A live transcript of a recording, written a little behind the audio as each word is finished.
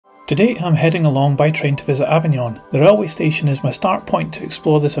Today I'm heading along by train to visit Avignon. The railway station is my start point to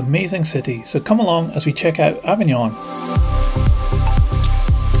explore this amazing city, so come along as we check out Avignon.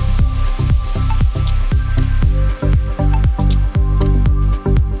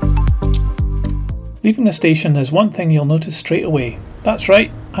 Leaving the station, there's one thing you'll notice straight away. That's right,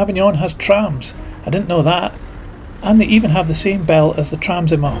 Avignon has trams. I didn't know that. And they even have the same bell as the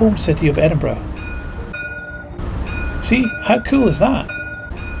trams in my home city of Edinburgh. See, how cool is that?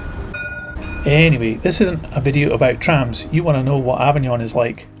 Anyway, this isn't a video about trams, you want to know what Avignon is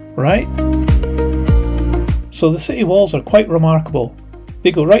like, right? So the city walls are quite remarkable.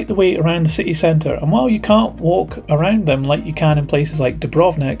 They go right the way around the city centre, and while you can't walk around them like you can in places like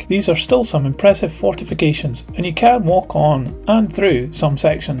Dubrovnik, these are still some impressive fortifications, and you can walk on and through some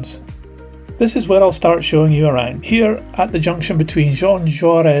sections. This is where I'll start showing you around, here at the junction between Jean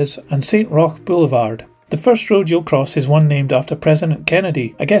Jaurès and St. Roch Boulevard. The first road you'll cross is one named after President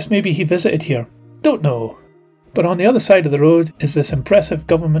Kennedy. I guess maybe he visited here. Don't know. But on the other side of the road is this impressive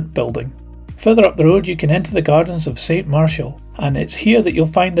government building. Further up the road you can enter the gardens of St. Martial, and it's here that you'll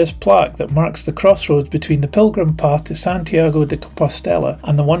find this plaque that marks the crossroads between the pilgrim path to Santiago de Compostela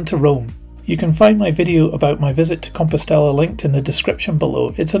and the one to Rome. You can find my video about my visit to Compostela linked in the description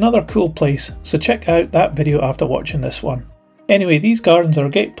below. It's another cool place, so check out that video after watching this one. Anyway, these gardens are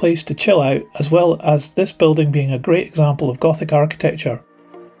a great place to chill out, as well as this building being a great example of Gothic architecture.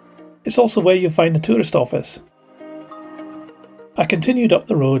 It's also where you'll find the tourist office. I continued up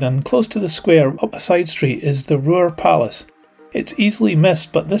the road, and close to the square up a side street is the Roure Palace. It's easily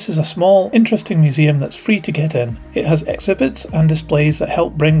missed, but this is a small, interesting museum that's free to get in. It has exhibits and displays that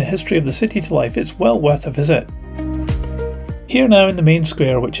help bring the history of the city to life. It's well worth a visit. Here now in the main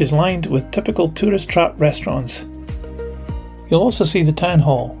square, which is lined with typical tourist trap restaurants. You'll also see the town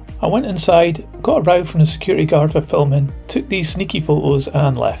hall. I went inside, got a row from the security guard for filming, took these sneaky photos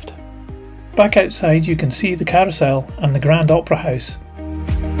and left. Back outside you can see the Carrousel and the Grand Opera House.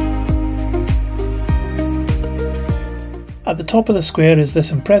 At the top of the square is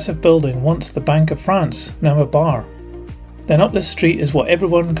this impressive building, once the Banque de France, now a bar. Then up this street is what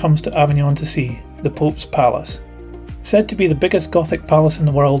everyone comes to Avignon to see, the Pope's Palace. Said to be the biggest Gothic palace in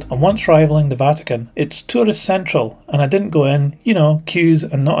the world and once rivaling the Vatican. It's tourist central, and I didn't go in, you know, queues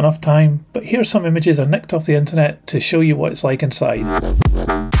and not enough time, but here's some images I nicked off the internet to show you what it's like inside.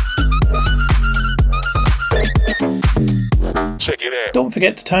 Check it out. Don't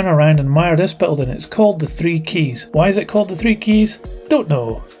forget to turn around and admire this building. It's called the Three Keys. Why is it called the Three Keys? Don't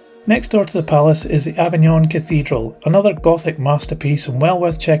know. Next door to the palace is the Avignon Cathedral, another Gothic masterpiece and well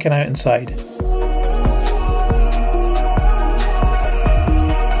worth checking out inside.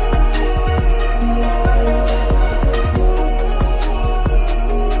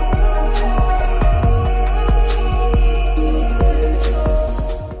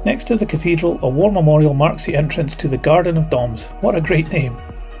 Next to the cathedral, a war memorial marks the entrance to the Garden of Doms. What a great name.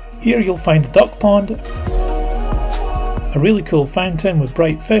 Here you'll find a duck pond, a really cool fountain with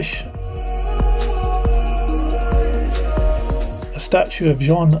bright fish, a statue of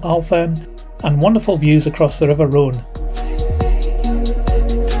Jean Alphen, and wonderful views across the River Rhône.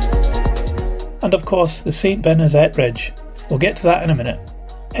 And of course the Saint-Benezet Bridge. We'll get to that in a minute.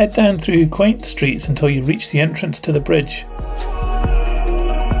 Head down through quaint streets until you reach the entrance to the bridge.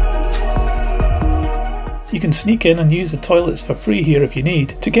 You can sneak in and use the toilets for free here if you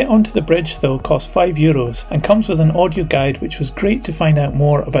need. To get onto the bridge though costs €5 and comes with an audio guide, which was great to find out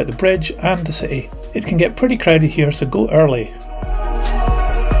more about the bridge and the city. It can get pretty crowded here, so go early.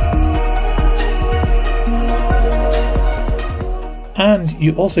 And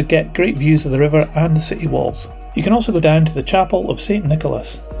you also get great views of the river and the city walls. You can also go down to the Chapel of St.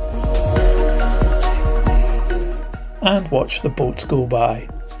 Nicholas and watch the boats go by.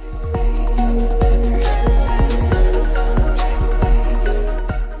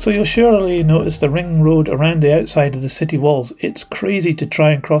 So you'll surely notice the ring road around the outside of the city walls. It's crazy to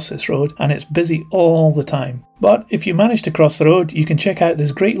try and cross this road, and it's busy all the time. But if you manage to cross the road, you can check out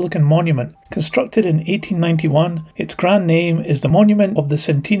this great looking monument. Constructed in 1891, its grand name is the Monument of the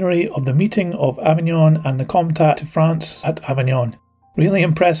Centenary of the Meeting of Avignon and the Comtat de France at Avignon. Really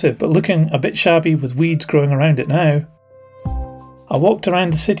impressive, but looking a bit shabby with weeds growing around it now. I walked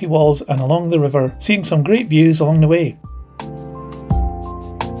around the city walls and along the river, seeing some great views along the way.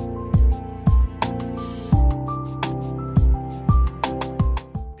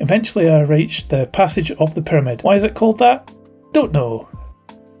 Eventually I reached the Passage of the Pyramid. Why is it called that? Don't know.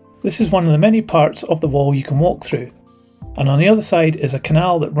 This is one of the many parts of the wall you can walk through. And on the other side is a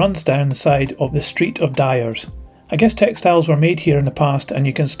canal that runs down the side of the Street of Dyers. I guess textiles were made here in the past and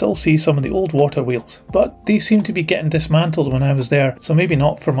you can still see some of the old water wheels, but these seem to be getting dismantled when I was there, so maybe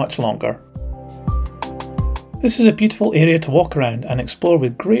not for much longer. This is a beautiful area to walk around and explore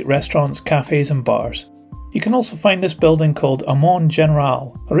with great restaurants, cafes and bars. You can also find this building called Amont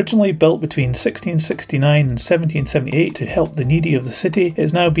General. Originally built between 1669 and 1778 to help the needy of the city, it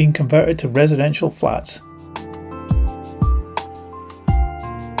is now being converted to residential flats.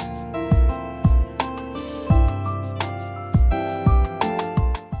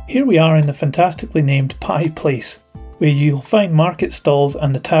 Here we are in the fantastically named Pie Place, where you'll find market stalls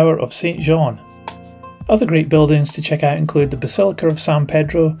and the Tower of St. Jean. Other great buildings to check out include the Basilica of San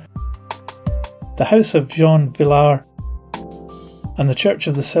Pedro, the House of Jean Villard, and the Church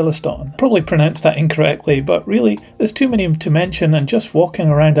of the Celestin. Probably pronounced that incorrectly, but really, there's too many to mention, and just walking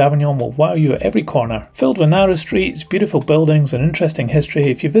around Avignon will wow you at every corner. Filled with narrow streets, beautiful buildings and interesting history,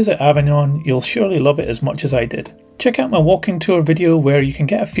 if you visit Avignon, you'll surely love it as much as I did. Check out my walking tour video where you can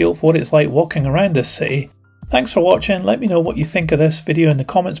get a feel for what it's like walking around this city. Thanks for watching, let me know what you think of this video in the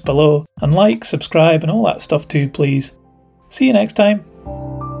comments below, and like, subscribe and all that stuff too please. See you next time.